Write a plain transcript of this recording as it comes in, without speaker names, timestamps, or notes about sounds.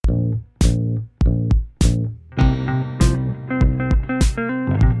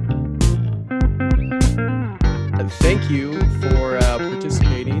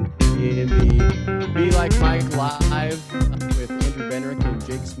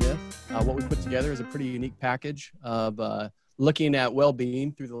Smith. What we put together is a pretty unique package of looking at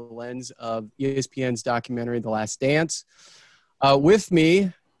well-being through the lens of ESPN's documentary, The Last Dance. With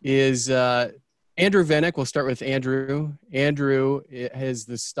me is Andrew Venrick. We'll start with Andrew. Andrew is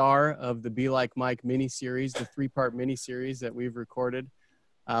the star of the Be Like Mike miniseries, the 3-part miniseries that we've recorded,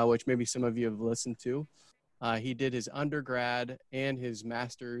 which maybe some of you have listened to. He did his undergrad and his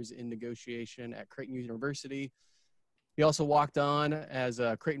master's in negotiation at Creighton University. He also walked on as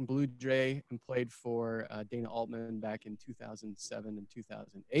a Creighton Blue Jay and played for Dana Altman back in 2007 and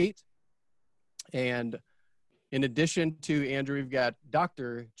 2008. And in addition to Andrew, we've got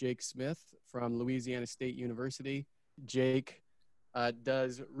Dr. Jake Smith from Louisiana State University. Jake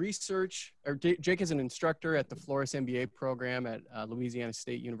does research, or Jake is an instructor at the Flores MBA program at Louisiana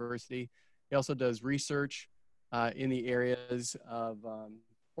State University. He also does research in the areas of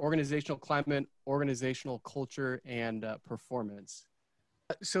organizational climate, organizational culture, and performance.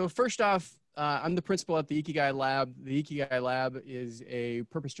 So first off, I'm the principal at the Ikigai Lab. The Ikigai Lab is a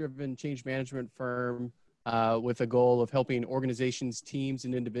purpose-driven change management firm with a goal of helping organizations, teams,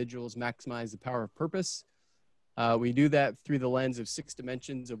 and individuals maximize the power of purpose. We do that through the lens of 6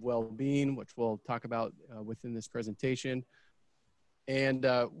 dimensions of well-being, which we'll talk about within this presentation. And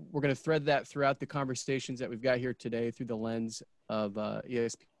we're going to thread that throughout the conversations that we've got here today through the lens of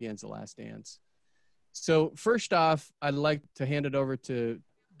ESPN's The Last Dance. So first off, I'd like to hand it over to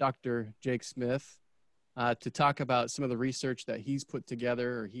Dr. Jake Smith to talk about some of the research that he's put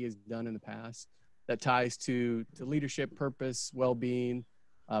together or he has done in the past that ties to leadership, purpose, well-being,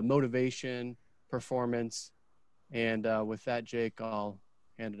 motivation, performance. And with that, Jake, I'll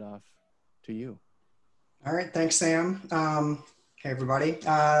hand it off to you. All right. Thanks, Sam. Hey, everybody.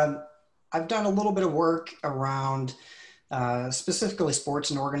 I've done a little bit of work around specifically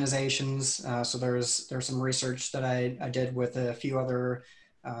sports and organizations. So there's some research that I did with a few other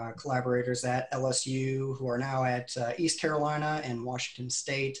collaborators at LSU who are now at East Carolina and Washington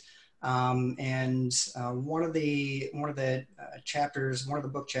State. And one of the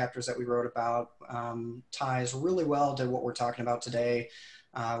book chapters that we wrote about ties really well to what we're talking about today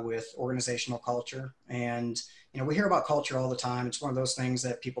with organizational culture. And we hear about culture all the time. It's one of those things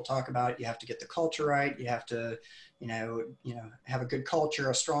that people talk about. You have to get the culture right. You have to, have a good culture,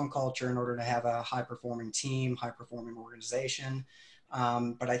 a strong culture in order to have a high-performing team, high-performing organization.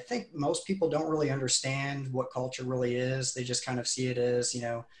 But I think most people don't really understand what culture really is. They just kind of see it as,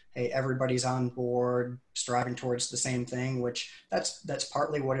 hey, everybody's on board, striving towards the same thing, which that's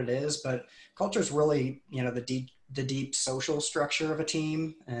partly what it is. But culture is really, the deep social structure of a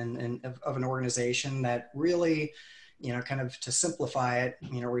team and of an organization that really, kind of to simplify it,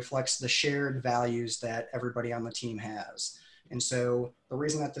 reflects the shared values that everybody on the team has. And so the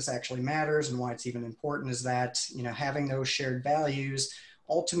reason that this actually matters and why it's even important is that, having those shared values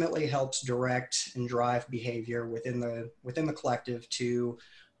ultimately helps direct and drive behavior within the collective to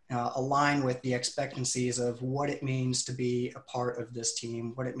align with the expectancies of what it means to be a part of this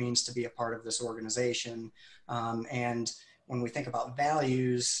team, what it means to be a part of this organization. And when we think about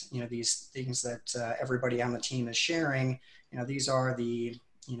values, these things that everybody on the team is sharing, these are the,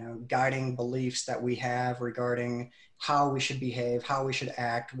 guiding beliefs that we have regarding how we should behave, how we should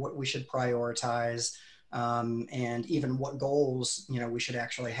act, what we should prioritize, and even what goals, we should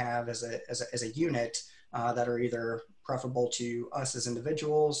actually have as a unit that are either preferable to us as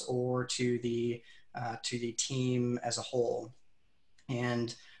individuals or to the team as a whole.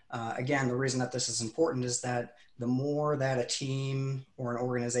 And again, the reason that this is important is that the more that a team or an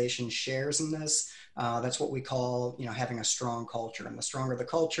organization shares in this, that's what we call, having a strong culture. And the stronger the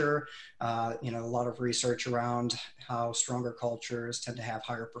culture, a lot of research around how stronger cultures tend to have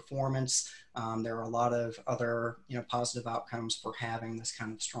higher performance. There are a lot of other, positive outcomes for having this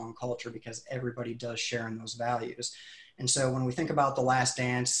kind of strong culture because everybody does share in those values. And so when we think about The Last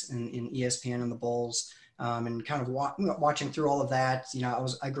Dance in ESPN and the Bulls, and kind of watching through all of that,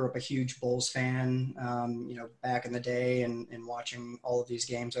 I grew up a huge Bulls fan, back in the day, and watching all of these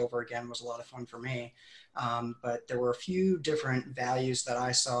games over again was a lot of fun for me. But there were a few different values that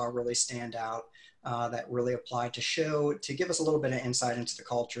I saw really stand out that really applied to give us a little bit of insight into the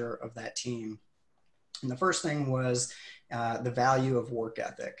culture of that team. And the first thing was the value of work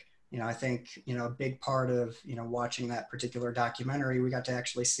ethic. I think, a big part of, watching that particular documentary, we got to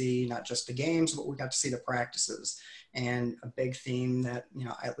actually see not just the games, but we got to see the practices. And a big theme that,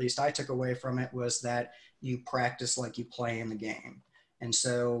 at least I took away from it was that you practice like you play in the game. And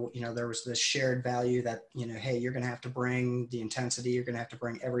so, there was this shared value that, hey, you're going to have to bring the intensity, you're going to have to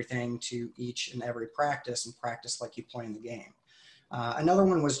bring everything to each and every practice and practice like you play in the game. Another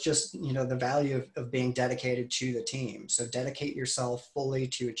one was just, the value of being dedicated to the team. So dedicate yourself fully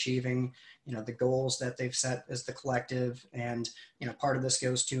to achieving, the goals that they've set as the collective. And, part of this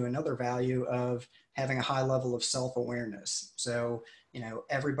goes to another value of having a high level of self-awareness. So,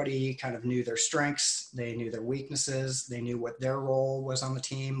 everybody kind of knew their strengths, they knew their weaknesses, they knew what their role was on the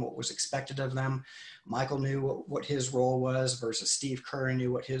team, what was expected of them. Michael knew what his role was versus Steve Kerr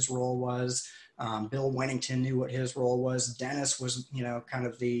knew what his role was. Bill Wennington knew what his role was. Dennis was, kind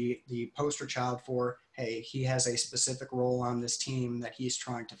of the poster child for, hey, he has a specific role on this team that he's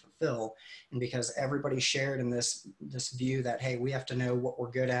trying to fulfill. And because everybody shared in this view that, hey, we have to know what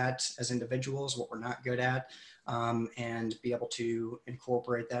we're good at as individuals, what we're not good at, and be able to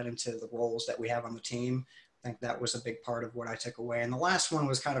incorporate that into the roles that we have on the team. I think that was a big part of what I took away. And the last one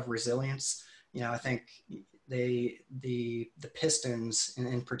was kind of resilience. I think the Pistons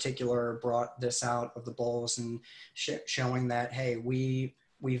in particular brought this out of the Bulls and showing that, hey, we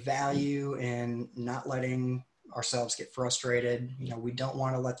value in not letting ourselves get frustrated. We don't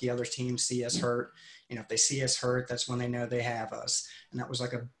want to let the other team see us hurt. If they see us hurt, that's when they know they have us. And that was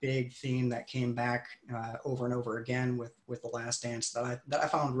like a big theme that came back over and over again with The Last Dance that I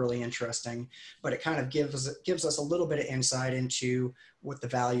found really interesting. But it kind of gives us a little bit of insight into what the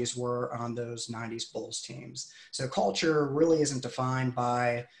values were on those 90s Bulls teams. So culture really isn't defined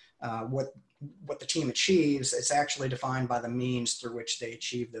by what the team achieves. It's actually defined by the means through which they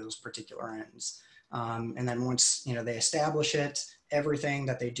achieve those particular ends. And then once, they establish it, everything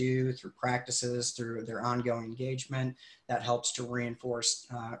that they do through practices, through their ongoing engagement, that helps to reinforce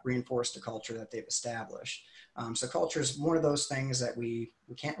the culture that they've established. So culture is one of those things that we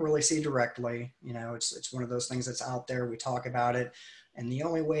can't really see directly. It's one of those things that's out there. We talk about it. And the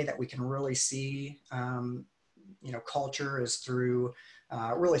only way that we can really see, culture is through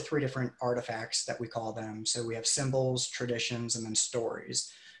really three different artifacts that we call them. So we have symbols, traditions, and then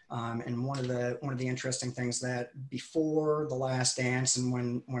stories. And one of the interesting things that before The Last Dance and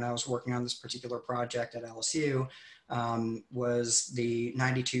when I was working on this particular project at LSU was the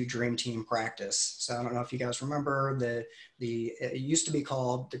 92 Dream Team practice. So I don't know if you guys remember it used to be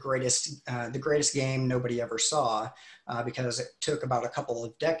called the greatest game nobody ever saw because it took about a couple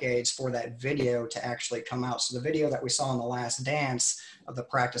of decades for that video to actually come out. So the video that we saw in The Last Dance of the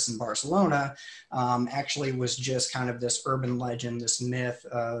practice in Barcelona actually was just kind of this urban legend, this myth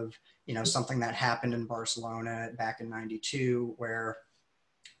of, something that happened in Barcelona back in 92, where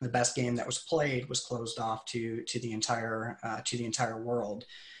the best game that was played was closed off to the entire world.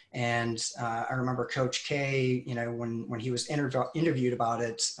 And I remember Coach K, when he was interviewed about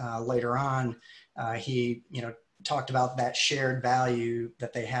it later on, he, talked about that shared value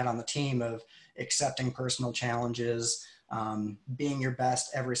that they had on the team of accepting personal challenges, being your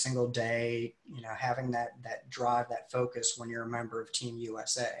best every single day, having that drive, that focus when you're a member of Team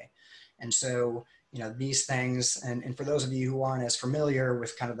USA. And so, these things, and for those of you who aren't as familiar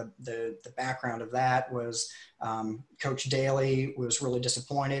with kind of the background of that was Coach Daly was really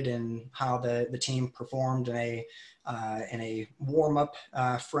disappointed in how the team performed in a warm-up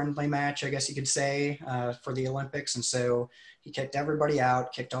friendly match, I guess you could say, for the Olympics. And so he kicked everybody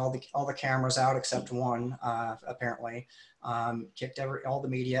out, kicked all the cameras out except one, apparently. Kicked all the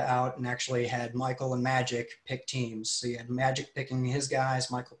media out and actually had Michael and Magic pick teams. So you had Magic picking his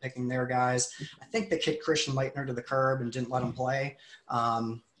guys, Michael picking their guys. I think they kicked Christian Leitner to the curb and didn't let him play.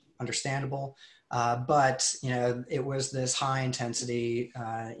 Understandable. But, it was this high intensity,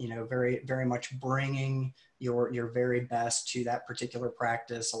 very, very much bringing your very best to that particular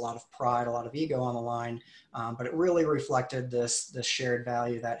practice, a lot of pride, a lot of ego on the line. But it really reflected this shared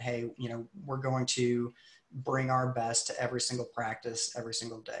value that, hey, we're going to bring our best to every single practice, every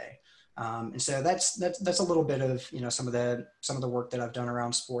single day. And so that's a little bit of, some of the work that I've done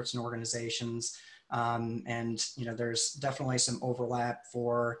around sports and organizations. And, there's definitely some overlap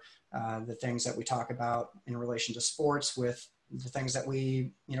for the things that we talk about in relation to sports with the things that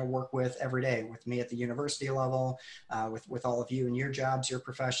we, work with every day with me at the university level, with all of you in your jobs, your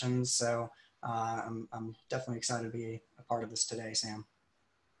professions. So I'm definitely excited to be a part of this today, Sam.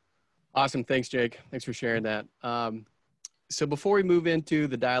 Awesome. Thanks, Jake. Thanks for sharing that. So before we move into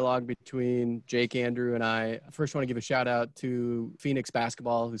the dialogue between Jake, Andrew, and I first want to give a shout out to Phoenix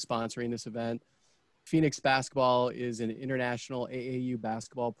Basketball, who's sponsoring this event. Phoenix Basketball is an international AAU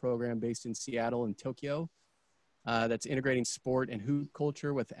basketball program based in Seattle and Tokyo that's integrating sport and hoop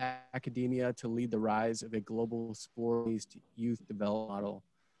culture with academia to lead the rise of a global sport-based youth development model.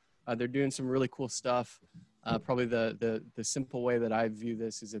 They're doing some really cool stuff. Probably the simple way that I view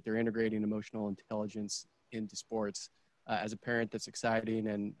this is that they're integrating emotional intelligence into sports. As a parent, that's exciting,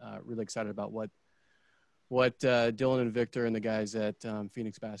 and really excited about what what Dylan and Victor and the guys at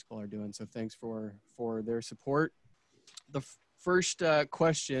Phoenix Basketball are doing. So thanks for their support. The first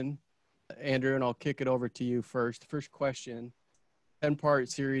question, Andrew, and I'll kick it over to you first. First question, 10-part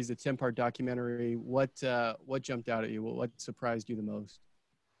series, a 10-part documentary. What jumped out at you? What surprised you the most?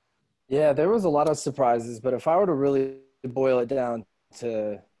 Yeah, there was a lot of surprises, but if I were to really boil it down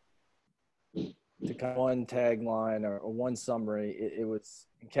to kind of one tagline or one summary, it was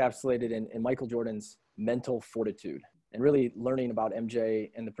encapsulated in Michael Jordan's mental fortitude and really learning about MJ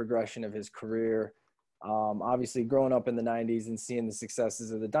and the progression of his career. Obviously growing up in the 90s and seeing the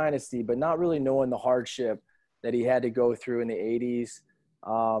successes of the dynasty, but not really knowing the hardship that he had to go through in the 80s,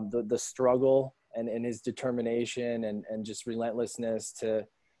 the struggle and his determination and just relentlessness to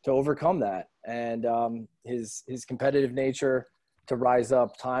overcome that, and his competitive nature to rise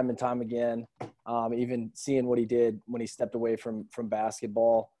up time and time again, even seeing what he did when he stepped away from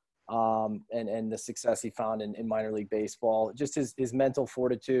basketball, and the success he found in minor league baseball, just his mental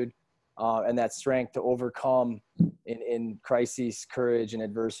fortitude and that strength to overcome in crises, courage, and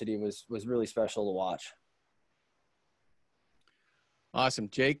adversity was really special to watch. Awesome.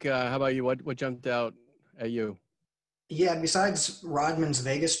 Jake, how about you? What jumped out at you? Yeah, besides Rodman's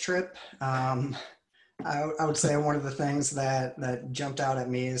Vegas trip, I would say one of the things that jumped out at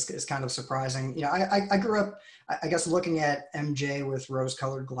me is kind of surprising. You know, I grew up, I guess, looking at MJ with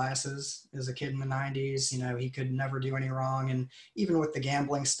rose-colored glasses as a kid in the 90s. You know, he could never do any wrong. And even with the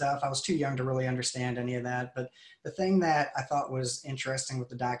gambling stuff, I was too young to really understand any of that. But the thing that I thought was interesting with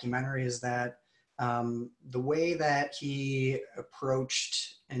the documentary is that the way that he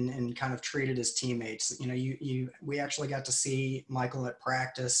approached and kind of treated his teammates. You know, we actually got to see Michael at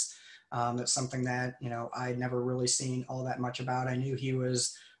practice. That's something that, you know, I'd never really seen all that much about. I knew he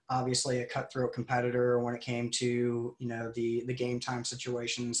was obviously a cutthroat competitor when it came to, you know, the game time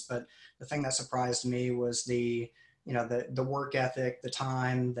situations. But the thing that surprised me was the work ethic, the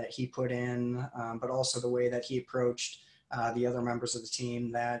time that he put in, but also the way that he approached the other members of the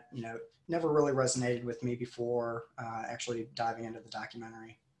team that, you know, never really resonated with me before actually diving into the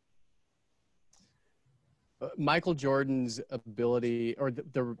documentary. Michael Jordan's ability, or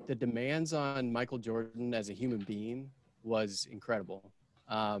the demands on Michael Jordan as a human being was incredible.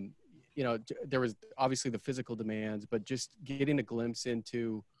 You know, there was obviously the physical demands, but just getting a glimpse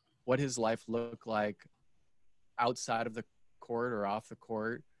into what his life looked like outside of the court or off the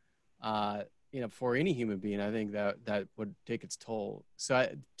court, you know, for any human being, I think that would take its toll. So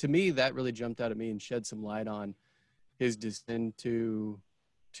to me, that really jumped out at me and shed some light on his decision to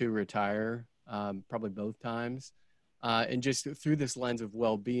retire, probably both times, and just through this lens of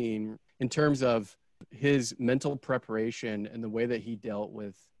well-being in terms of his mental preparation and the way that he dealt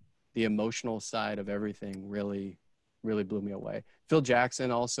with the emotional side of everything really blew me away. Phil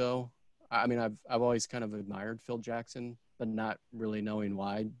Jackson also, I mean, I've always kind of admired Phil Jackson, but not really knowing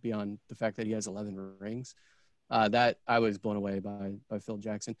why beyond the fact that he has 11 rings. That I was blown away by Phil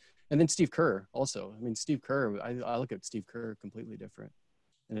Jackson. And then Steve Kerr also. I mean, Steve Kerr, I look at Steve Kerr completely different,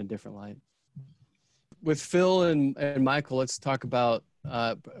 in a different light. With Phil and Michael, let's talk about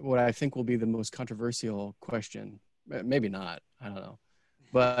what I think will be the most controversial question. Maybe not, I don't know.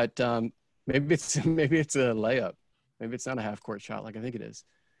 But maybe it's a layup. Maybe it's not a half-court shot like I think it is.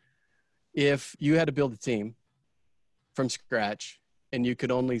 If you had to build a team from scratch and you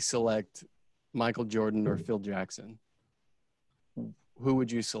could only select Michael Jordan or Phil Jackson, who would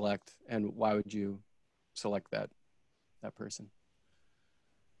you select and why would you select that person?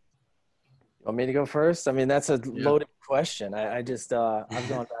 You want me to go first? I mean, that's a loaded question. I just I've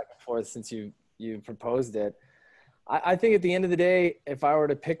gone back and forth since you proposed it. I think at the end of the day, if I were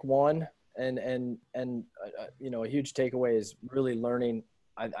to pick one, and you know, a huge takeaway is really learning.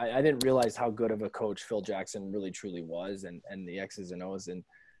 I didn't realize how good of a coach Phil Jackson really truly was, and the X's and O's, and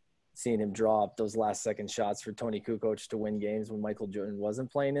seeing him draw up those last second shots for Tony Kukoc to win games when Michael Jordan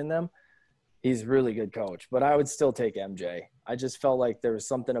wasn't playing in them. He's a really good coach, but I would still take MJ. I just felt like there was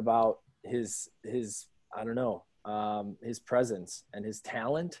something about his I don't know, his presence and his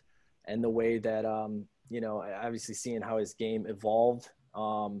talent and the way that you know, obviously seeing how his game evolved.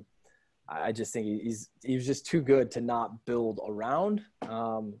 I just think he was just too good to not build around,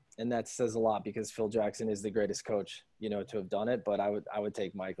 and that says a lot because Phil Jackson is the greatest coach, you know, to have done it. But I would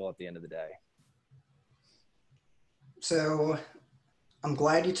take Michael at the end of the day. So I'm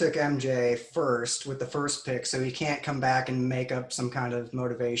glad you took MJ first with the first pick, so he can't come back and make up some kind of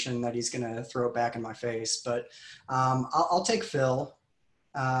motivation that he's going to throw back in my face. But I'll take Phil.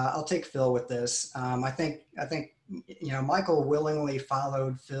 I'll take Phil with this. I think you know, Michael willingly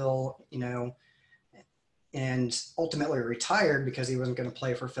followed Phil, you know, and ultimately retired because he wasn't going to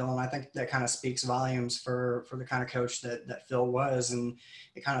play for Phil. And I think that kind of speaks volumes for the kind of coach that Phil was. And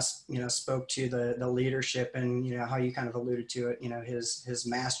it kind of, spoke to the leadership and, how you kind of alluded to it, his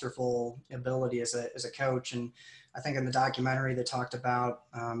masterful ability as a coach. And I think in the documentary they talked about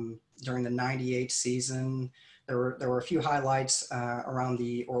during the 98 season, there were a few highlights around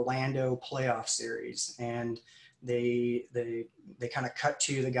the Orlando playoff series. And they kind of cut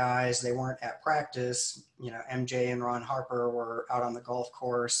to the guys. They weren't at practice. MJ and Ron Harper were out on the golf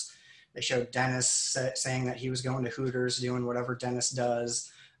course. They showed Dennis saying that he was going to Hooters, doing whatever Dennis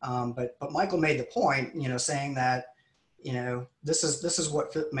does. But Michael made the point, saying that, this is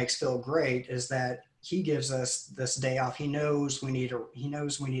what makes Phil great, is that he gives us this day off. He knows we need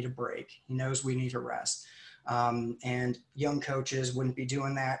a break. He knows we need a rest. And young coaches wouldn't be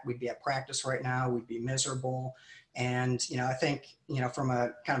doing that. We'd be at practice right now. We'd be miserable. And, I think, from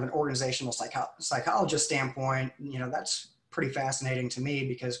a kind of an organizational psychologist standpoint, that's pretty fascinating to me,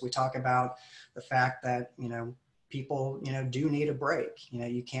 because we talk about the fact that, people, do need a break.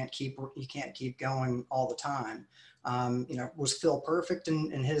 You can't keep going all the time. Was Phil perfect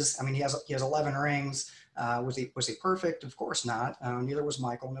in his, he has 11 rings. Was he perfect? Of course not. Neither was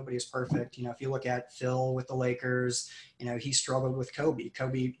Michael. Nobody is perfect. If you look at Phil with the Lakers, he struggled with Kobe.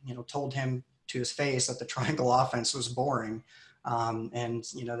 Kobe, told him to his face that the triangle offense was boring. And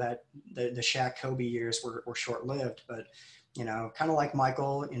that the Shaq Kobe years were short-lived, but, kind of like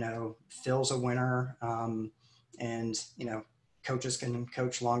Michael, Phil's a winner. And, coaches can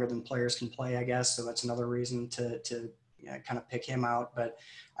coach longer than players can play, I guess. So that's another reason to kind of pick him out. But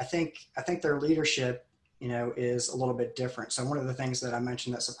I think their leadership, is a little bit different. So one of the things that I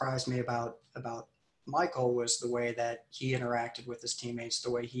mentioned that surprised me about Michael was the way that he interacted with his teammates,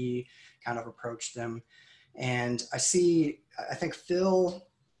 the way he kind of approached them. And I think Phil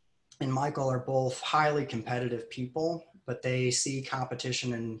and Michael are both highly competitive people, but they see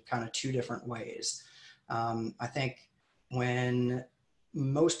competition in kind of two different ways. I think when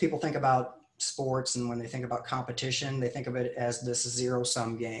most people think about sports and when they think about competition, they think of it as this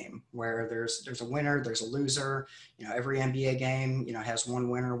zero-sum game where there's a winner, there's a loser. Every NBA game, has one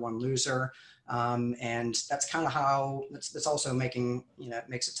winner, one loser. And that's kind of how that's also making, it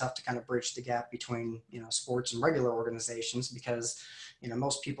makes it tough to kind of bridge the gap between, sports and regular organizations, because,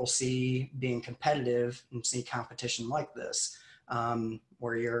 most people see being competitive and see competition like this.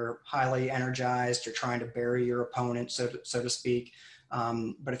 Where you're highly energized, you're trying to bury your opponent, so to speak.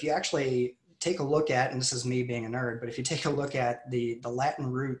 But if you actually take a look at, and this is me being a nerd, but if you take a look at the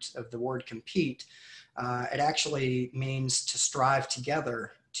Latin root of the word compete, it actually means to strive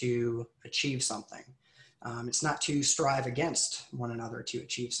together to achieve something. It's not to strive against one another to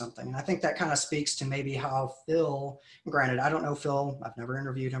achieve something. And I think that kind of speaks to maybe how Phil, granted, I don't know Phil, I've never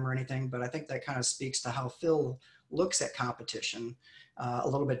interviewed him or anything, but I think that kind of speaks to how Phil looks at competition a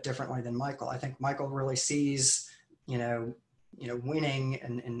little bit differently than Michael. I think Michael really sees, winning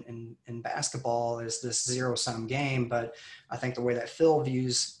in basketball is this zero-sum game. But I think the way that Phil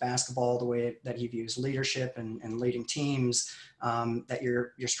views basketball, the way that he views leadership and leading teams, that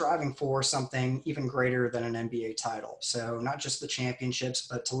you're striving for something even greater than an NBA title. So not just the championships,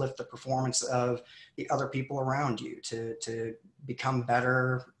 but to lift the performance of the other people around you, to become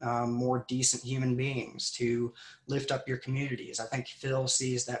better, more decent human beings, to lift up your communities. I think Phil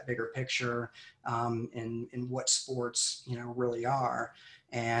sees that bigger picture in what sports, really are.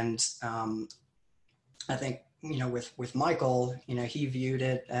 And I think, with Michael, he viewed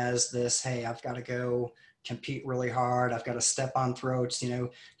it as this, hey, I've got to go compete really hard. I've got to step on throats.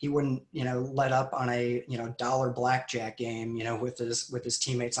 He wouldn't, let up on a, dollar blackjack game, with his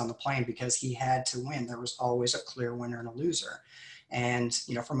teammates on the plane, because he had to win. There was always a clear winner and a loser. And,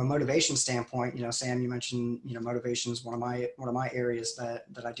 from a motivation standpoint, Sam, you mentioned, motivation is one of my areas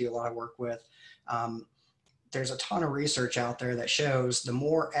that I do a lot of work with. There's a ton of research out there that shows the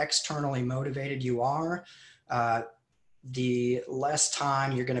more externally motivated you are, the less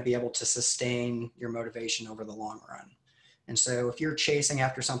time you're going to be able to sustain your motivation over the long run. And so if you're chasing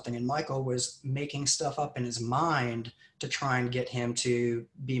after something, and Michael was making stuff up in his mind to try and get him to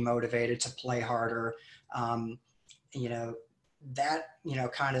be motivated, to play harder, that,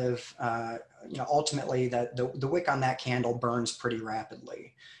 kind of, ultimately that the wick on that candle burns pretty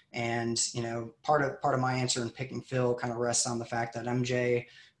rapidly. And, part of my answer in picking Phil kind of rests on the fact that MJ,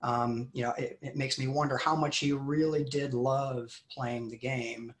 it makes me wonder how much he really did love playing the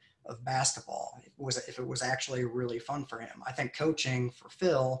game of basketball. If it was actually really fun for him. I think coaching for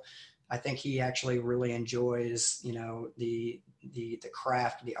Phil, I think he actually really enjoys, the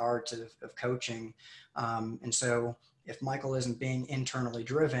craft, the art of coaching. And so if Michael isn't being internally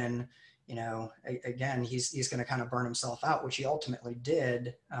driven, again, he's going to kind of burn himself out, which he ultimately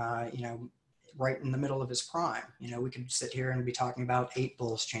did, right in the middle of his prime. We could sit here and be talking about 8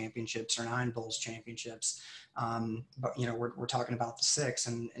 Bulls championships or 9 Bulls championships. But we're talking about the 6,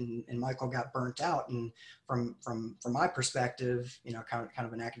 and Michael got burnt out. And from my perspective, kind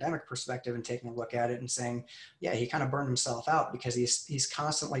of an academic perspective, and taking a look at it and saying, yeah, he kind of burned himself out because he's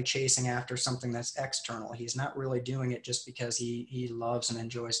constantly chasing after something that's external. He's not really doing it just because he loves and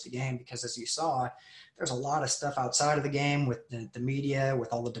enjoys the game, because as you saw, there's a lot of stuff outside of the game with the media,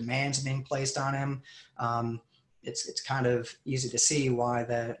 with all the demands being placed on him. It's kind of easy to see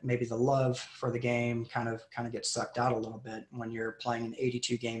why maybe the love for the game kind of gets sucked out a little bit when you're playing an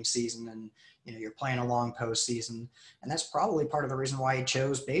 82 game season and you're playing a long postseason. And that's probably part of the reason why he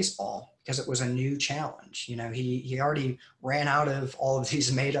chose baseball, because it was a new challenge. He already ran out of all of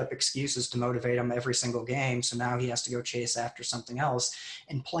these made up excuses to motivate him every single game. So now he has to go chase after something else,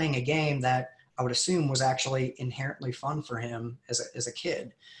 and playing a game that I would assume was actually inherently fun for him as a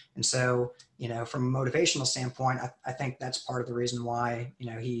kid. And so, from a motivational standpoint, I think that's part of the reason why,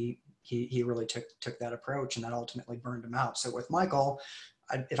 he really took that approach, and that ultimately burned him out. So with Michael,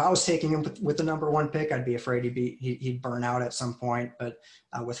 if I was taking him with the number 1 pick, I'd be afraid he'd burn out at some point. But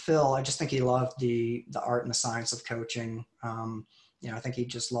with Phil, I just think he loved the art and the science of coaching. I think he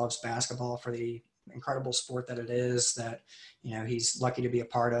just loves basketball for the incredible sport that it is, that he's lucky to be a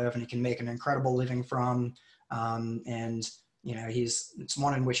part of, and he can make an incredible living from. It's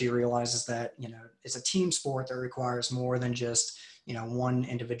one in which he realizes that it's a team sport that requires more than just one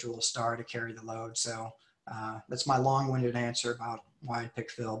individual star to carry the load. So that's my long-winded answer about why I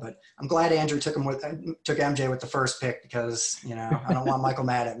picked Phil. But I'm glad Andrew took MJ with the first pick, because I don't want Michael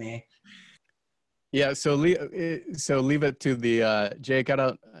mad at me. Yeah, so leave it to the Jake. I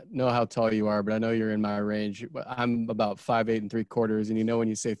don't know how tall you are, but I know you're in my range. I'm about 5'8" and 3/4, and when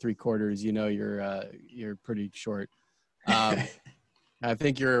you say 3/4, you're pretty short. I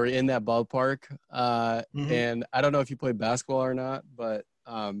think you're in that ballpark, and I don't know if you play basketball or not, but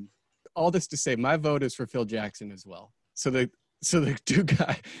all this to say, my vote is for Phil Jackson as well. So the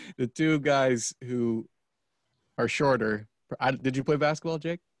two guys who are shorter. Did you play basketball,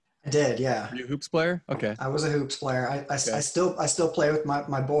 Jake? I did, yeah. Are you a hoops player? Okay. I was a hoops player. I still play with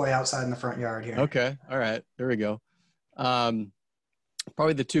my boy outside in the front yard here. Okay. All right. There we go.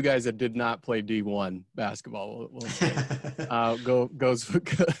 Probably the two guys that did not play D1 basketball. We'll say.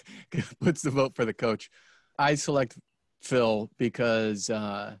 Puts the vote for the coach. I select Phil because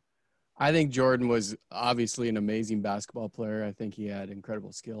I think Jordan was obviously an amazing basketball player. I think he had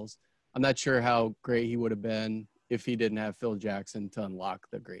incredible skills. I'm not sure how great he would have been if he didn't have Phil Jackson to unlock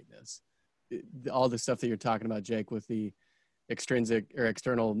the greatness. All the stuff that you're talking about, Jake, with the extrinsic or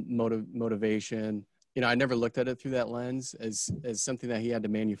external motivation, I never looked at it through that lens as something that he had to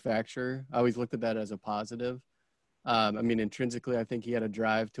manufacture. I always looked at that as a positive. Intrinsically, I think he had a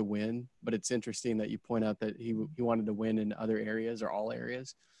drive to win, but it's interesting that you point out that he wanted to win in other areas or all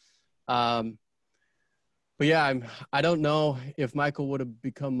areas. But yeah, I don't know if Michael would have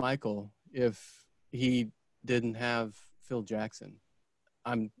become Michael if he didn't have Phil Jackson.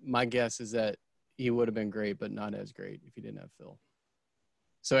 My guess is that he would have been great, but not as great if he didn't have Phil.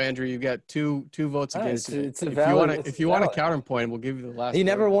 So Andrew, you've got two votes against it. If you want a counterpoint, we'll give you the last. He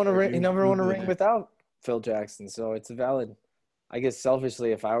never won a ring. He never won a ring without Phil Jackson. So it's a valid. I guess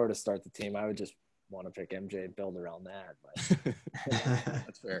selfishly, if I were to start the team, I would just want to pick MJ and build around that. But.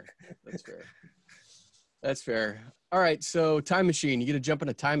 That's fair. All right. So time machine. You get to jump in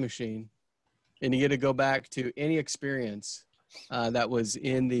a time machine, and you get to go back to any experience that was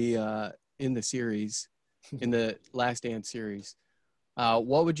in the series, in the Last Dance series.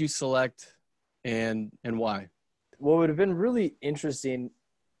 What would you select and why? What would have been really interesting,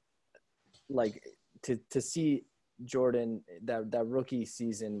 like to see Jordan that rookie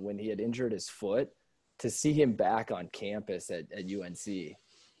season when he had injured his foot, to see him back on campus at UNC.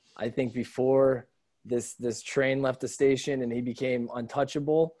 I think before this train left the station and he became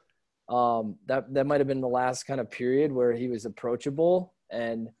untouchable, that might have been the last kind of period where he was approachable.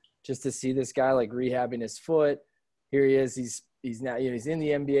 And just to see this guy like rehabbing his foot, here he is, he's now, he's in the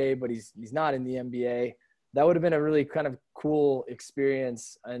NBA, but he's not in the NBA. That would have been a really kind of cool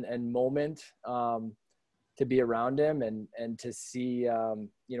experience and moment to be around him and to see,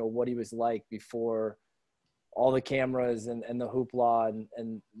 what he was like before all the cameras and the hoopla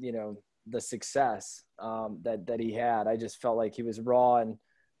and the success that he had. I just felt like he was raw and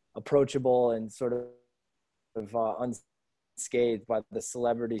approachable and sort of unscathed by the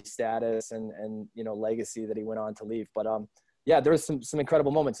celebrity status and legacy that he went on to leave. But there was some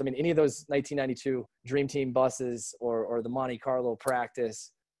incredible moments. I mean, any of those 1992 Dream Team buses or the Monte Carlo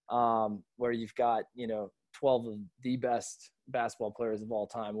practice, where you've got, 12 of the best basketball players of all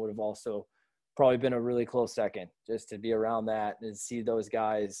time, would have also probably been a really close second, just to be around that and see those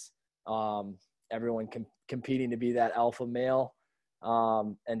guys, everyone competing to be that alpha male,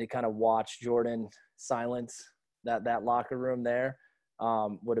 and to kind of watch Jordan silence that locker room there,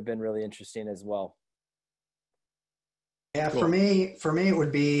 would have been really interesting as well. Yeah, cool. For me, it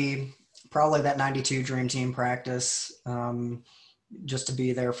would be probably that 92 Dream Team practice, just to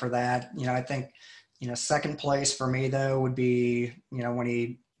be there for that. I think, second place for me, though, would be, when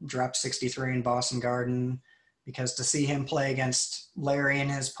he dropped 63 in Boston Garden, because to see him play against Larry in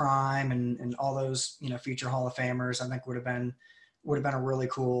his prime and all those, future Hall of Famers, I think would have been a really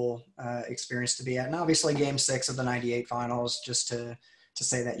cool experience to be at. And obviously Game 6 of the 98 finals, just to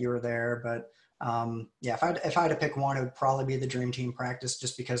say that you were there. But yeah, if I had to pick one, it would probably be the Dream Team practice,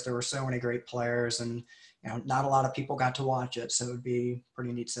 just because there were so many great players and, not a lot of people got to watch it. So it would be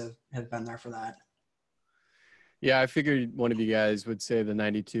pretty neat to have been there for that. Yeah, I figured one of you guys would say the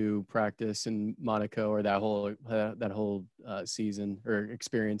 92 practice in Monaco, or that whole season or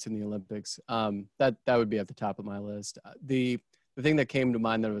experience in the Olympics. That would be at the top of my list. The thing that came to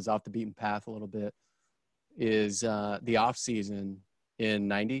mind that was off the beaten path a little bit is the off season in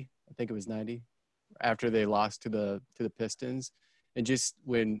 90. I think it was 90, after they lost to the Pistons, and just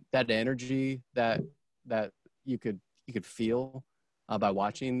when that energy that you could feel by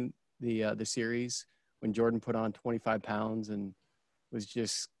watching the series, when Jordan put on 25 pounds and was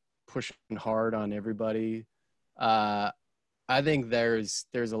just pushing hard on everybody. I think there's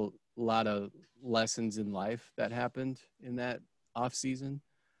a lot of lessons in life that happened in that off season.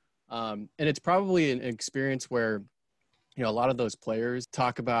 And it's probably an experience where, a lot of those players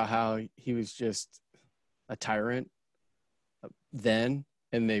talk about how he was just a tyrant then,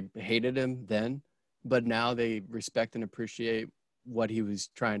 and they hated him then, but now they respect and appreciate what he was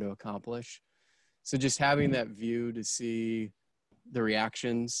trying to accomplish. So just having that view to see the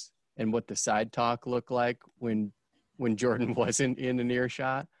reactions and what the side talk looked like when Jordan wasn't in an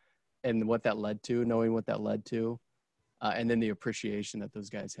earshot, and what that led to, knowing what that led to, and then the appreciation that those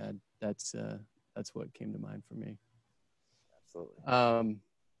guys had. That's what came to mind for me. Absolutely.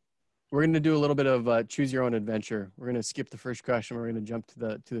 We're going to do a little bit of choose your own adventure. We're going to skip the first question. We're going to jump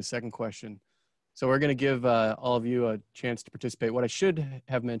to the second question. So we're going to give all of you a chance to participate. What I should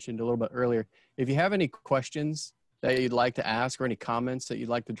have mentioned a little bit earlier, if you have any questions that you'd like to ask or any comments that you'd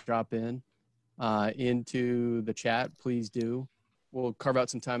like to drop into the chat, please do. We'll carve out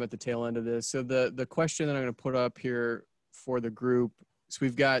some time at the tail end of this. So the question that I'm going to put up here for the group, so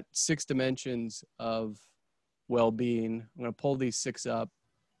we've got 6 dimensions of well-being. I'm going to pull these 6 up.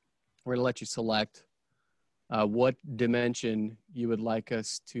 We're going to let you select what dimension you would like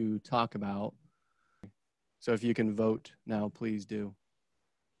us to talk about. So if you can vote now, please do.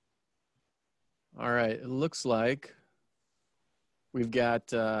 All right, it looks like we've got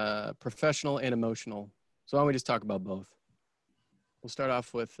professional and emotional. So why don't we just talk about both? We'll start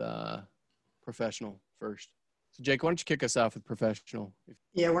off with professional first. So Jake, why don't you kick us off with professional?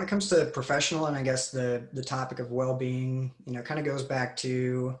 Yeah, when it comes to professional, and I guess the topic of well-being, kind of goes back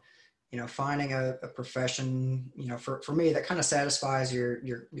to, finding a profession, for me, that kind of satisfies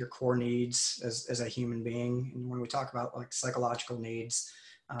your core needs as a human being. And when we talk about like psychological needs,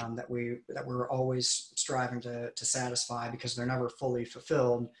 that we're always striving to satisfy, because they're never fully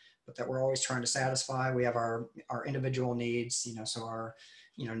fulfilled, but that we're always trying to satisfy. We have our individual needs, so our,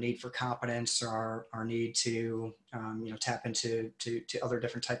 need for competence, or our need to, tap into other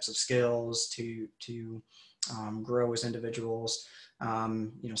different types of skills to grow as individuals.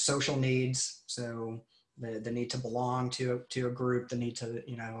 Social needs. So the need to belong to a group, the need to,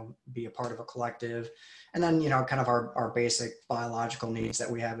 be a part of a collective. And then, kind of our basic biological needs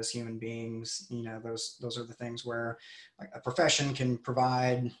that we have as human beings. Those are the things where like a profession can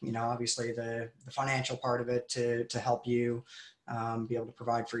provide, obviously the financial part of it to help you be able to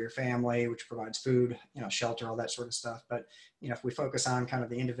provide for your family, which provides food, shelter, all that sort of stuff. But, if we focus on kind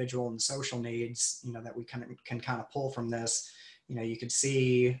of the individual and the social needs, that we can kind of pull from this, you could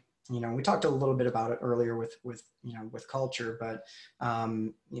see, we talked a little bit about it earlier with culture, but,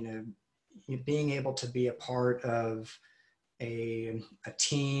 being able to be a part of a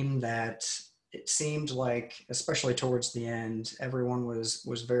team that it seemed like, especially towards the end, everyone was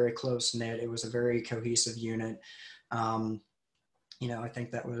very close knit. It was a very cohesive unit. I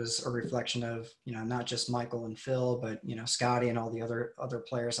think that was a reflection of, not just Michael and Phil, but, Scotty and all the other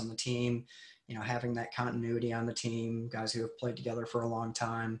players on the team, having that continuity on the team, guys who have played together for a long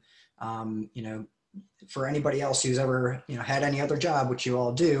time, for anybody else who's ever, had any other job, which you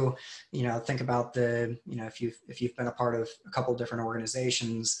all do, think about if you've been a part of a couple different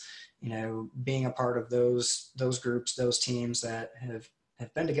organizations, being a part of those groups, those teams that have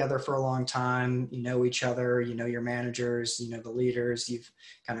been together for a long time, each other, your managers, the leaders, you've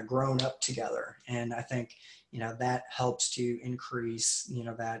kind of grown up together. And I think, that helps to increase,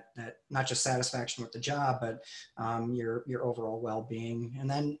 that not just satisfaction with the job, but your overall well-being. And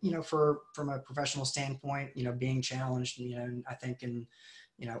then, from a professional standpoint, being challenged, I think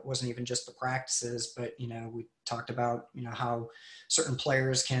it wasn't even just the practices, but, we talked about, how certain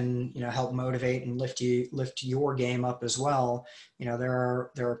players can, help motivate and lift your game up as well.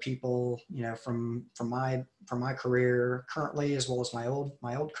 There are people, from my career currently, as well as my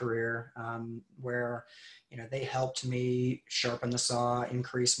old career, where, they helped me sharpen the saw,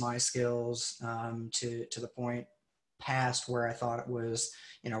 increase my skills, to the point past where I thought it was,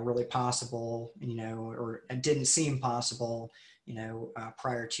 really possible, or it didn't seem possible,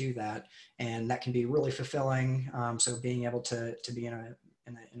 prior to that. And that can be really fulfilling. So being able to be in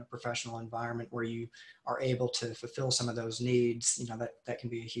a professional environment where you are able to fulfill some of those needs, that can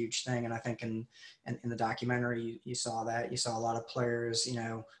be a huge thing. And I think in the documentary, you saw a lot of players,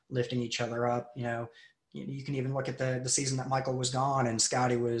 lifting each other up. You can even look at the season that Michael was gone and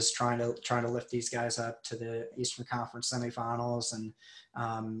Scotty was trying to lift these guys up to the Eastern Conference semifinals, and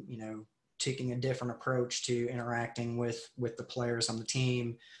taking a different approach to interacting with the players on the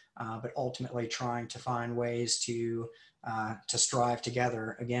team, but ultimately trying to find ways to strive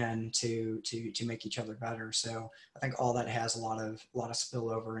together again to make each other better. So I think all that has a lot of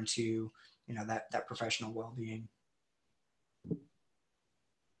spillover into that professional well-being. It's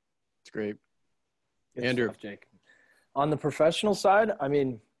great. Good Andrew. stuff, Jake. On the professional side, I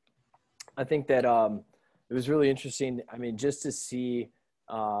mean, I think that it was really interesting. I mean, just to see,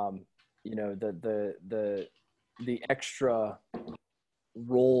 the extra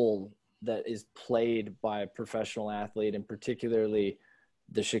role that is played by a professional athlete, and particularly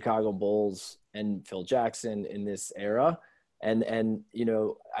the Chicago Bulls and Phil Jackson in this era. And I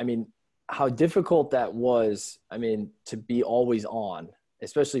mean, how difficult that was, I mean, to be always on,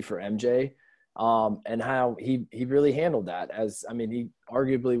 especially for MJ. And how he really handled that. He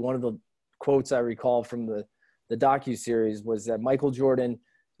arguably, one of the quotes I recall from the docuseries was that Michael Jordan,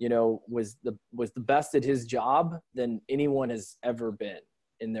 was the best at his job than anyone has ever been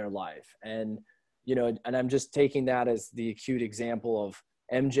in their life. And, and I'm just taking that as the acute example of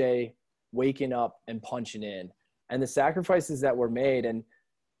MJ waking up and punching in, and the sacrifices that were made. And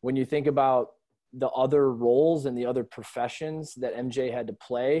when you think about the other roles and the other professions that MJ had to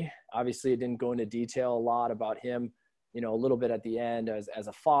play, obviously it didn't go into detail a lot about him, a little bit at the end as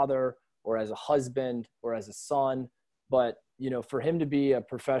a father or as a husband or as a son. But, for him to be a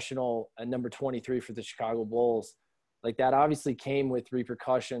professional at number 23 for the Chicago Bulls, like that obviously came with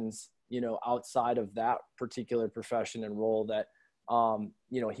repercussions, outside of that particular profession and role that,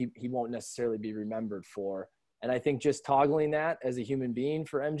 he won't necessarily be remembered for. And I think just toggling that as a human being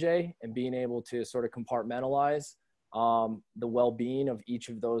for MJ and being able to sort of compartmentalize the well-being of each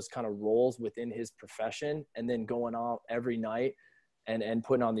of those kind of roles within his profession, and then going out every night and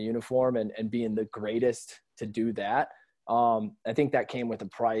putting on the uniform and being the greatest to do that. I think that came with a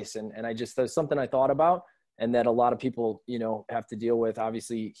price. And that's something I thought about, and that a lot of people, have to deal with.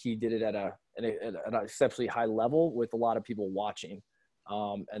 Obviously he did it at an exceptionally high level with a lot of people watching.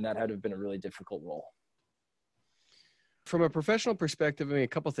 And that had to have been a really difficult role. From a professional perspective, I mean, a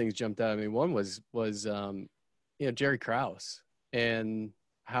couple of things jumped out. I mean, one was Jerry Krause, and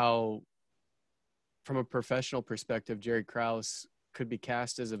how, from a professional perspective, Jerry Krause could be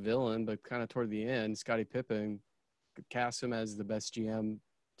cast as a villain, but kind of toward the end, Scottie Pippen could cast him as the best GM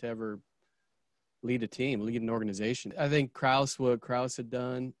to ever lead a team, lead an organization. I think what Krause had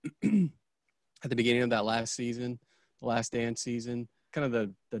done at the beginning of that last season, the Last Dance season, kind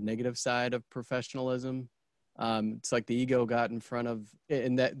of the negative side of professionalism. It's like the ego got in front of,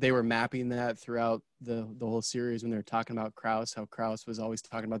 and that they were mapping that throughout the whole series when they were talking about Krause, how Krause was always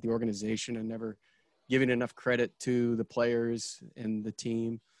talking about the organization and never giving enough credit to the players and the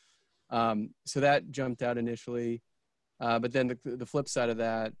team. So that jumped out initially. But then the flip side of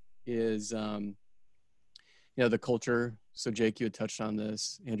that is, the culture. So Jake, you had touched on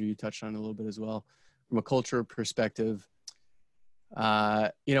this. Andrew, you touched on it a little bit as well. From a culture perspective,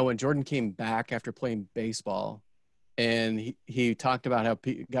 when Jordan came back after playing baseball, and he talked about how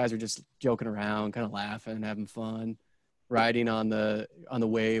guys are just joking around, kind of laughing, having fun, riding on the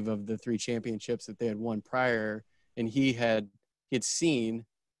wave of the 3 championships that they had won prior. And he had seen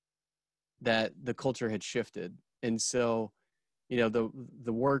that the culture had shifted. And so, the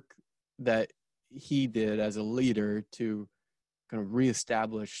work that he did as a leader to kind of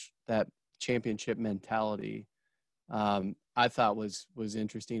reestablish that championship mentality, I thought was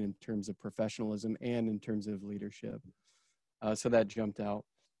interesting in terms of professionalism and in terms of leadership. So that jumped out.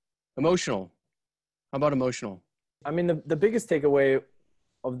 Emotional. How about emotional? I mean, the biggest takeaway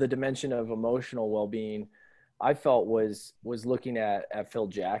of the dimension of emotional well-being, I felt was looking at Phil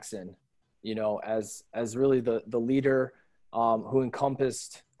Jackson, as really the leader who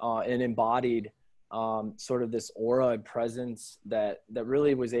encompassed and embodied sort of this aura and presence that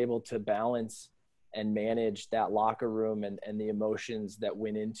really was able to balance and manage that locker room and the emotions that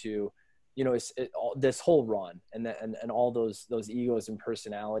went into, this whole run and all those egos and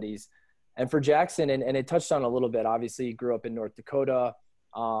personalities. And for Jackson, and it touched on a little bit, obviously he grew up in North Dakota,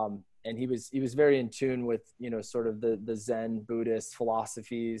 and he was very in tune with, sort of the Zen Buddhist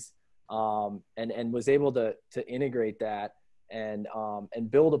philosophies, and was able to integrate that and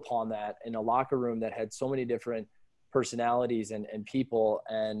build upon that in a locker room that had so many different personalities and people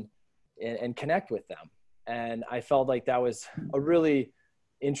and connect with them. And I felt like that was a really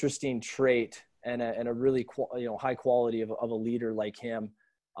interesting trait and a really high quality of a leader like him,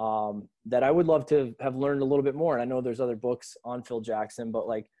 that I would love to have learned a little bit more. And I know there's other books on Phil Jackson, but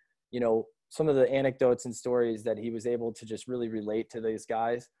some of the anecdotes and stories that he was able to just really relate to these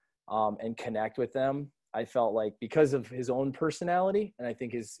guys and connect with them. I felt like because of his own personality, and I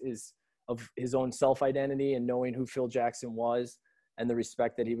think his own self-identity and knowing who Phil Jackson was and the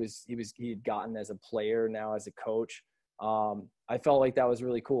respect that he had gotten as a player, now as a coach, I felt like that was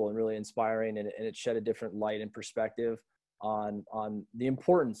really cool and really inspiring, and it shed a different light and perspective on the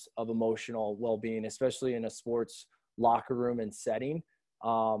importance of emotional well-being, especially in a sports locker room and setting,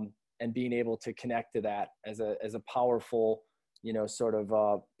 and being able to connect to that as a powerful, sort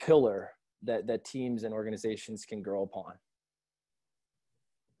of pillar that teams and organizations can grow upon.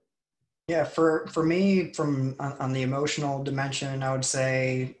 Yeah, for me, on the emotional dimension, I would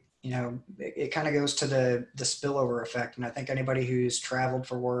say, it kind of goes to the spillover effect. And I think anybody who's traveled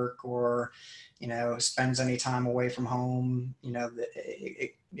for work or, spends any time away from home,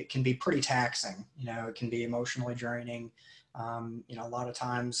 it can be pretty taxing. It can be emotionally draining. A lot of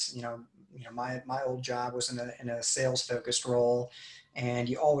times, my old job was in a sales focused role, and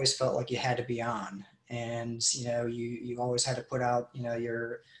you always felt like you had to be on, and you always had to put out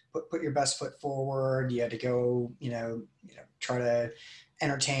put your best foot forward. You had to go try to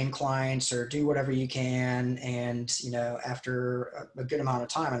entertain clients or do whatever you can. And after a good amount of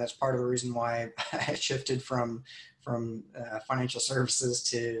time, and that's part of the reason why I shifted from financial services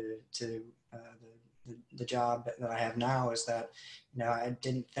to the job that I have now, is that I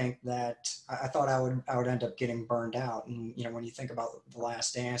didn't think that I thought I would end up getting burned out. And when you think about The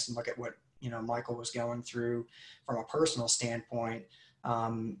Last Dance and look at what Michael was going through from a personal standpoint,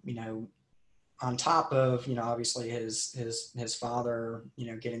 on top of obviously his father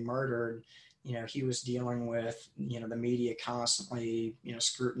getting murdered, he was dealing with the media constantly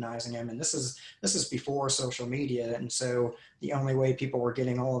scrutinizing him, and this is before social media, and so the only way people were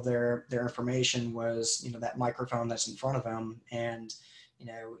getting all of their information was that microphone that's in front of him. And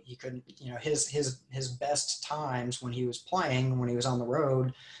he couldn't, his best times when he was playing, when he was on the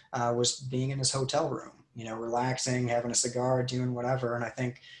road, was being in his hotel room, relaxing, having a cigar, doing whatever. And I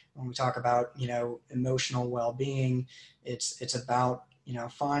think when we talk about emotional well-being, it's about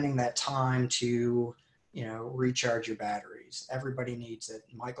finding that time to recharge your batteries. Everybody needs it.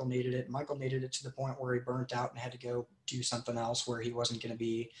 Michael needed it. Michael needed it to the point where he burnt out and had to go do something else where he wasn't going to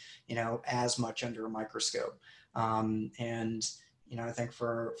be as much under a microscope. And I think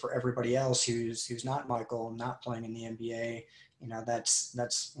for everybody else who's not Michael, not playing in the NBA,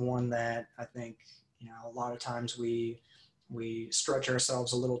 that's one that I think a lot of times we stretch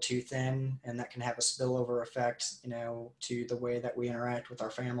ourselves a little too thin, and that can have a spillover effect, to the way that we interact with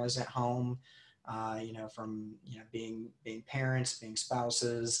our families at home, from, being parents, being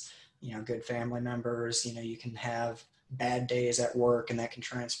spouses, good family members. You can have bad days at work, and that can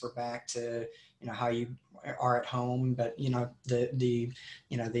transfer back to, how you are at home. But, the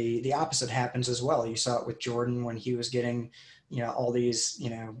opposite happens as well. You saw it with Jordan when he was getting, all these,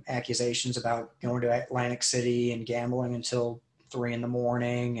 accusations about going to Atlantic City and gambling until 3 a.m.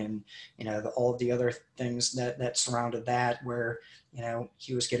 and, all of the other things that surrounded that, where,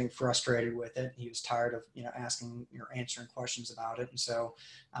 he was getting frustrated with it. He was tired of, asking or answering questions about it. And so,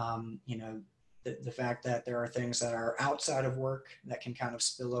 the fact that there are things that are outside of work that can kind of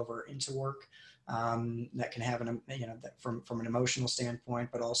spill over into work, that can have that from an emotional standpoint,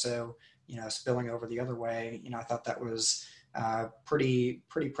 but also, spilling over the other way. I thought that was pretty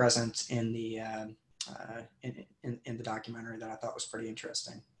present in the in the documentary, that I thought was pretty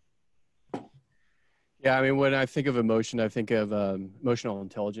interesting. Yeah, I mean, when I think of emotion, I think of emotional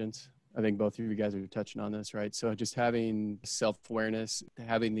intelligence. I think both of you guys are touching on this, right? So just having self-awareness,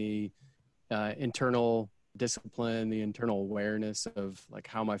 having the internal discipline, the internal awareness of like,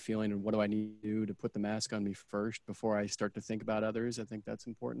 how am I feeling and what do I need to do to put the mask on me first before I start to think about others. I think that's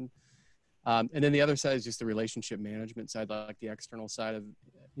important. And then the other side is just the relationship management side, like the external side of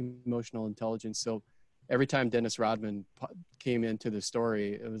emotional intelligence. So every time Dennis Rodman came into the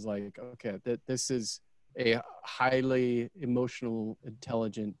story, it was like, okay, this is a highly emotional,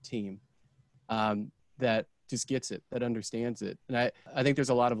 intelligent team that just gets it, that understands it. And I think there's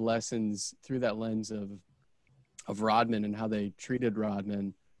a lot of lessons through that lens of Rodman and how they treated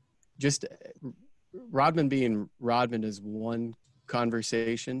Rodman. Just Rodman being Rodman is one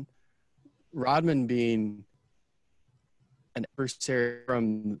conversation. Rodman being an adversary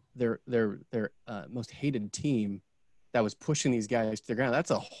from their most hated team that was pushing these guys to the ground,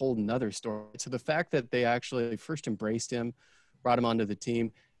 that's a whole nother story. So the fact that they actually first embraced him, brought him onto the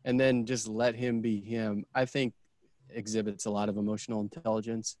team, and then just let him be him, I think exhibits a lot of emotional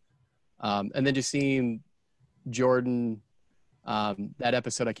intelligence. And then just seeing Jordan, that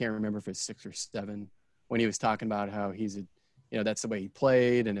episode, I can't remember if it's 6 or 7, when he was talking about how he's that's the way he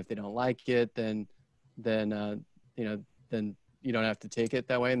played, and if they don't like it, then you don't have to take it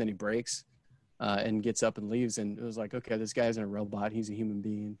that way. And then he breaks and gets up and leaves. And it was like, okay, this guy's a robot. He's a human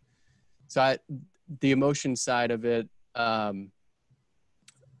being. So the emotion side of it,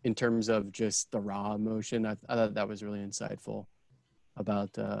 in terms of just the raw emotion, I thought that was really insightful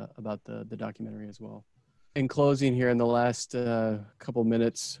about the documentary as well. In closing here in the last couple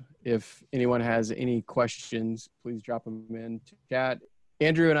minutes, if anyone has any questions, please drop them into chat.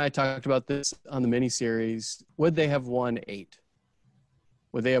 Andrew and I talked about this on the miniseries. Would they have won 8?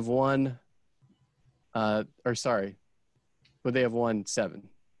 Would they have won, would they have won 7?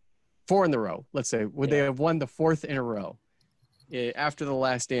 4 in a row, let's say. Would they have won the 4th in a row? After the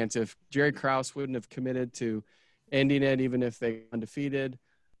last dance, if Jerry Krause wouldn't have committed to ending it, even if they undefeated,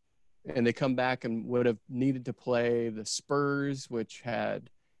 and they come back and would have needed to play the Spurs, which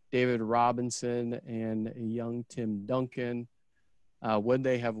had David Robinson and a young Tim Duncan, would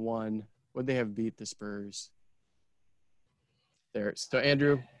they have won? Would they have beat the Spurs there? So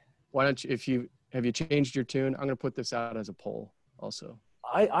Andrew, why don't you, have you changed your tune? I'm going to put this out as a poll also.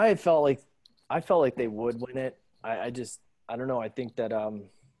 I felt like they would win it. I don't know. I think that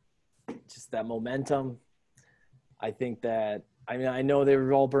just that momentum. I think that, I mean, I know they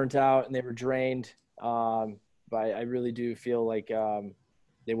were all burnt out and they were drained, but I really do feel like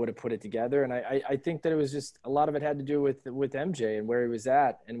they would have put it together. And I think that it was just, a lot of it had to do with MJ and where he was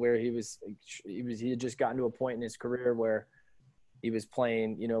at and where he had just gotten to a point in his career where he was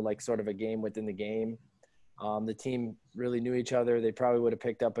playing, like sort of a game within the game. The team really knew each other. They probably would have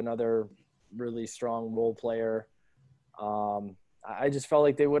picked up another really strong role player. I just felt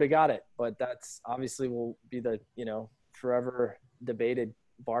like they would have got it, but that's obviously will be the, forever debated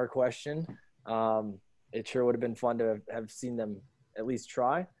bar question. It sure would have been fun to have seen them at least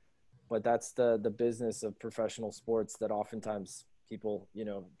try, but that's the business of professional sports that oftentimes people,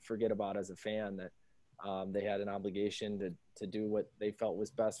 forget about as a fan, that they had an obligation to do what they felt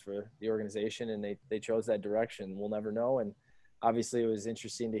was best for the organization, and they chose that direction. We'll never know. And obviously it was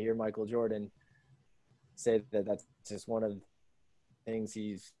interesting to hear Michael Jordan say that that's just one of the things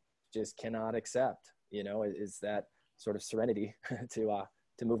he's just cannot accept, is that sort of serenity to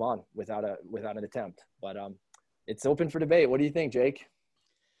move on without an attempt. But it's open for debate. What do you think, Jake?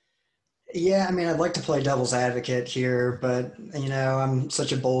 Yeah, I mean, I'd like to play devil's advocate here, but I'm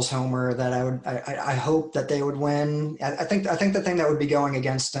such a Bulls homer that I hope that they would win. I think the thing that would be going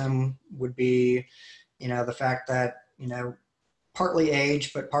against them would be, the fact that, partly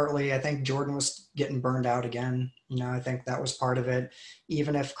age, but partly I think Jordan was getting burned out again. I think that was part of it.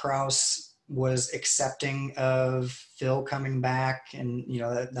 Even if Krause was accepting of Phil coming back, and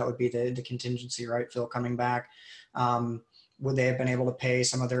that would be the contingency, right? Phil coming back. Would they have been able to pay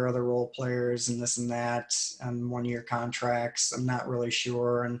some of their other role players and this and that on 1-year contracts? I'm not really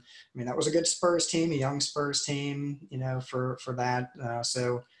sure. And I mean, that was a good Spurs team, a young Spurs team, for that.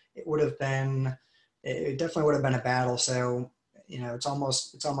 So it definitely would have been a battle. So, it's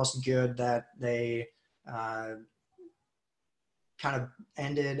almost good that they kind of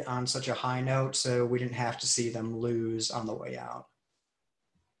ended on such a high note, so we didn't have to see them lose on the way out.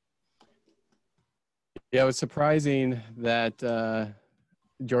 Yeah, it was surprising that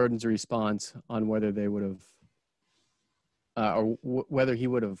Jordan's response on whether they would have, whether he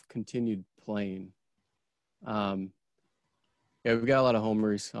would have continued playing. Yeah, we've got a lot of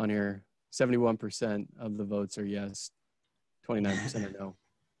homers on here. 71% of the votes are yes, 29% are no.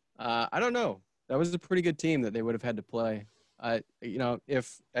 I don't know. that was a pretty good team that they would have had to play. You know,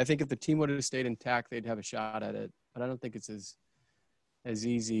 if the team would have stayed intact, they'd have a shot at it. But I don't think it's as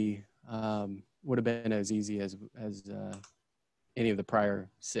easy. Would have been as easy as any of the prior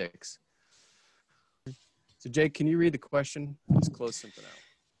 6. So Jake, can you read the question? Let's close something out.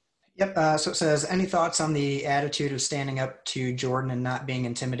 Yep. So it says, any thoughts on the attitude of standing up to Jordan and not being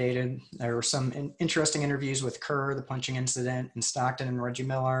intimidated? There were some interesting interviews with Kerr, the punching incident, and Stockton and Reggie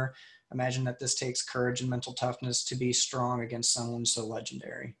Miller. Imagine that this takes courage and mental toughness to be strong against someone so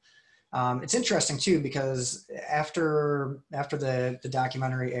legendary. It's interesting too, because after the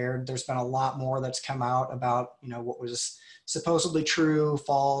documentary aired, there's been a lot more that's come out about, you know, what was supposedly true,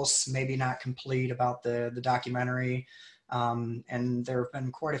 false, maybe not complete about the documentary. And there have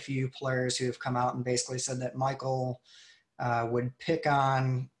been quite a few players who have come out and basically said that Michael would pick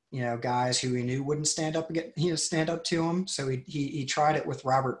on, you know, guys who he knew wouldn't stand up to him. So he tried it with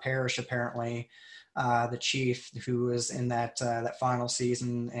Robert Parrish, apparently, the Chief, who was in that final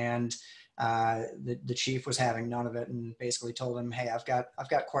season, and the Chief was having none of it, and basically told him, "Hey, I've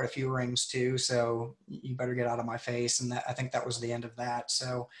got quite a few rings too, so you better get out of my face." And I think that was the end of that.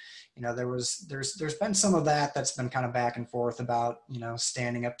 So, you know, there's been some of that's been kind of back and forth about, you know,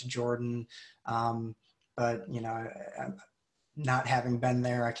 standing up to Jordan, but you know, not having been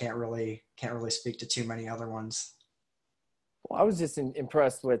there, I can't really speak to too many other ones. Well, I was just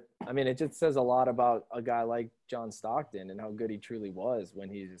impressed with, I mean, it just says a lot about a guy like John Stockton and how good he truly was when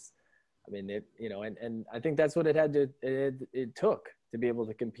he's, I mean, it, you know, and I think that's what it took to be able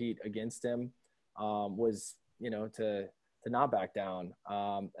to compete against him, was, you know, to not back down.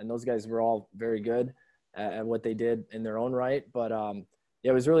 And those guys were all very good at what they did in their own right. But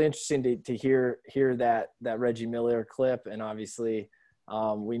yeah, it was really interesting to hear that Reggie Miller clip. And obviously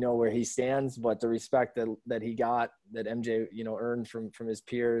we know where he stands, but the respect that he got, that MJ, you know, earned from his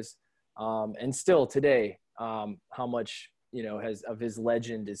peers, and still today, how much, you know, of his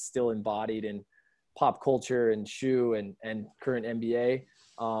legend is still embodied in pop culture and shoe and current NBA.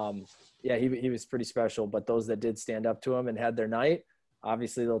 Yeah, he was pretty special, but those that did stand up to him and had their night,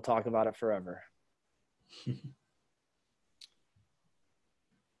 obviously they'll talk about it forever.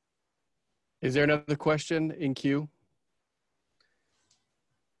 Is there another question in queue?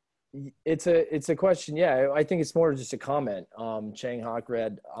 It's a question. Yeah, I think it's more just a comment. Chang Hawk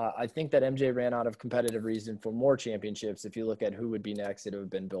read, I think that MJ ran out of competitive reason for more championships. If you look at who would be next, it would have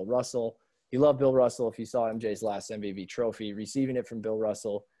been Bill Russell. He loved Bill Russell. If you saw MJ's last MVP trophy, receiving it from Bill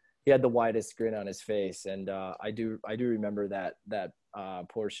Russell, he had the widest grin on his face. And I do remember that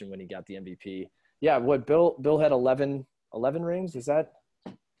portion when he got the MVP. Yeah, what Bill had 11 rings. Is that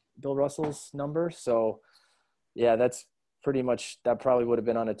Bill Russell's number? So yeah, that's pretty much, that probably would have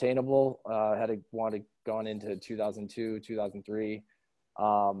been unattainable had it gone into 2002, 2003.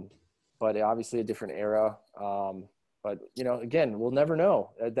 But obviously a different era. But, you know, again, we'll never know.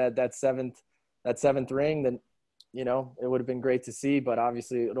 That seventh ring, then, you know, it would have been great to see, but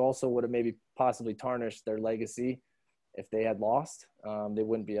obviously it also would have maybe possibly tarnished their legacy if they had lost. They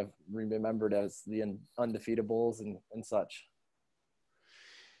wouldn't be remembered as the undefeatables and such.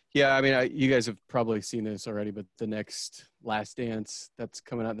 Yeah, I mean, you guys have probably seen this already, but the next Last Dance that's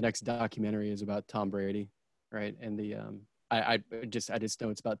coming out, the next documentary is about Tom Brady, right? And I just know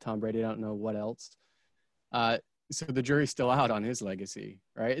it's about Tom Brady. I don't know what else. So the jury's still out on his legacy,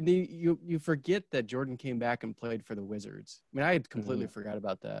 right? And you forget that Jordan came back and played for the Wizards. I mean, I had completely forgot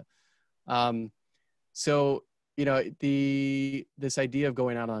about that. So, you know, this idea of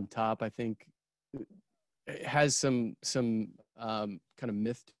going out on top, I think, it has some kind of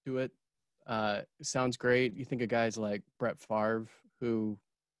myth to it. Sounds great. You think of guys like Brett Favre, who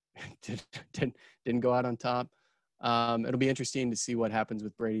didn't go out on top. It'll be interesting to see what happens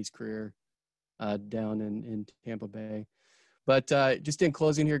with Brady's career down in Tampa Bay. But just in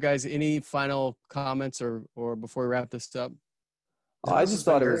closing here, guys, any final comments or before we wrap this up? I just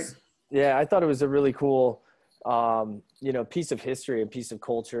thought I thought it was a really cool, you know, piece of history, a piece of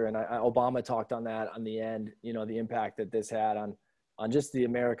culture. And Obama talked on that on the end, you know, the impact that this had on just the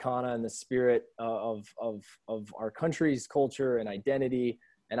Americana and the spirit of our country's culture and identity.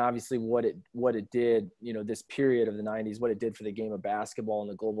 And obviously what it did, you know, this period of the 90s, what it did for the game of basketball and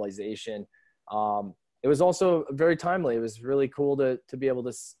the globalization. It was also very timely. It was really cool to be able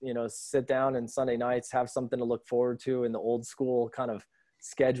to, you know, sit down and Sunday nights, have something to look forward to in the old school kind of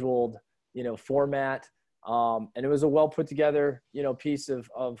scheduled, you know, format. And it was a well put together, you know, piece of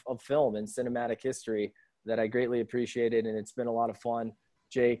film and cinematic history that I greatly appreciated. And it's been a lot of fun,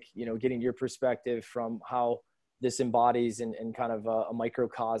 Jake, you know, getting your perspective from how this embodies and kind of a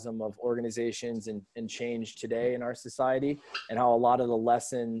microcosm of organizations and change today in our society, and how a lot of the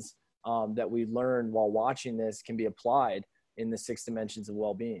lessons that we learned while watching this can be applied in the 6 dimensions of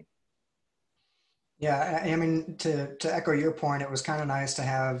well-being. Yeah, I mean, to echo your point, it was kind of nice to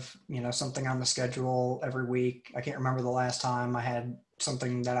have, something on the schedule every week. I can't remember the last time I had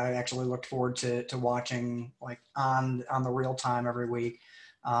something that I actually looked forward to watching, like on the real time every week.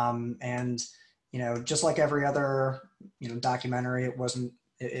 And just like every other documentary, it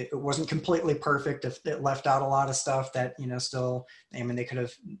wasn't completely perfect. If it left out a lot of stuff that still, I mean, they could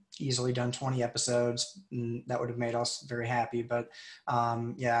have easily done 20 episodes, and that would have made us very happy. But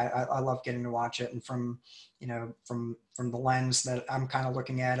yeah, I love getting to watch it, and from the lens that I'm kind of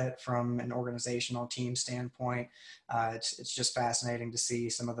looking at it from an organizational team standpoint, it's just fascinating to see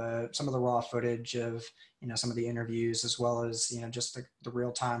some of the raw footage of some of the interviews, as well as just the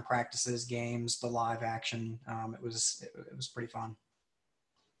real time practices, games, the live action. It was pretty fun.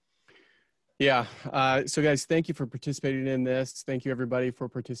 Yeah. So guys, thank you for participating in this. Thank you everybody for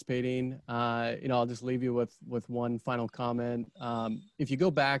participating. I'll just leave you with one final comment. If you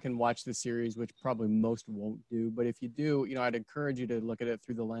go back and watch the series, which probably most won't do, but if you do, I'd encourage you to look at it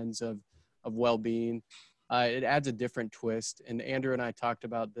through the lens of well-being. It adds a different twist. And Andrew and I talked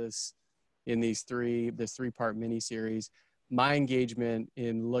about this in this 3-part mini series. My engagement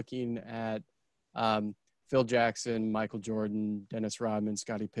in looking at, Phil Jackson, Michael Jordan, Dennis Rodman,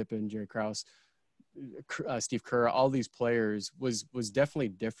 Scottie Pippen, Jerry Krause, Steve Kerr, all these players was definitely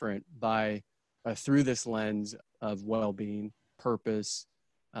different through this lens of well-being, purpose,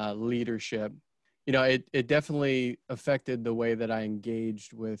 leadership. It definitely affected the way that I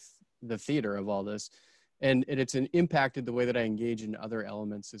engaged with the theater of all this, and it's impacted the way that I engage in other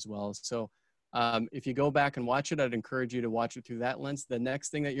elements as well. So if you go back and watch it, I'd encourage you to watch it through that lens. The next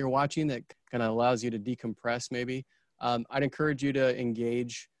thing that you're watching that kind of allows you to decompress maybe, I'd encourage you to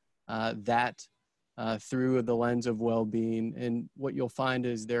engage that through the lens of well-being. And what you'll find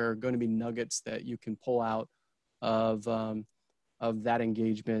is there are going to be nuggets that you can pull out of that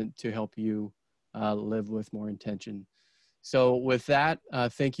engagement to help you live with more intention. So with that,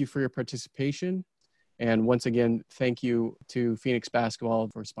 thank you for your participation. And once again, thank you to Phoenix Basketball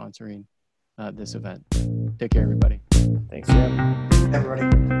for sponsoring this event. Take care, everybody. Thanks, Jim.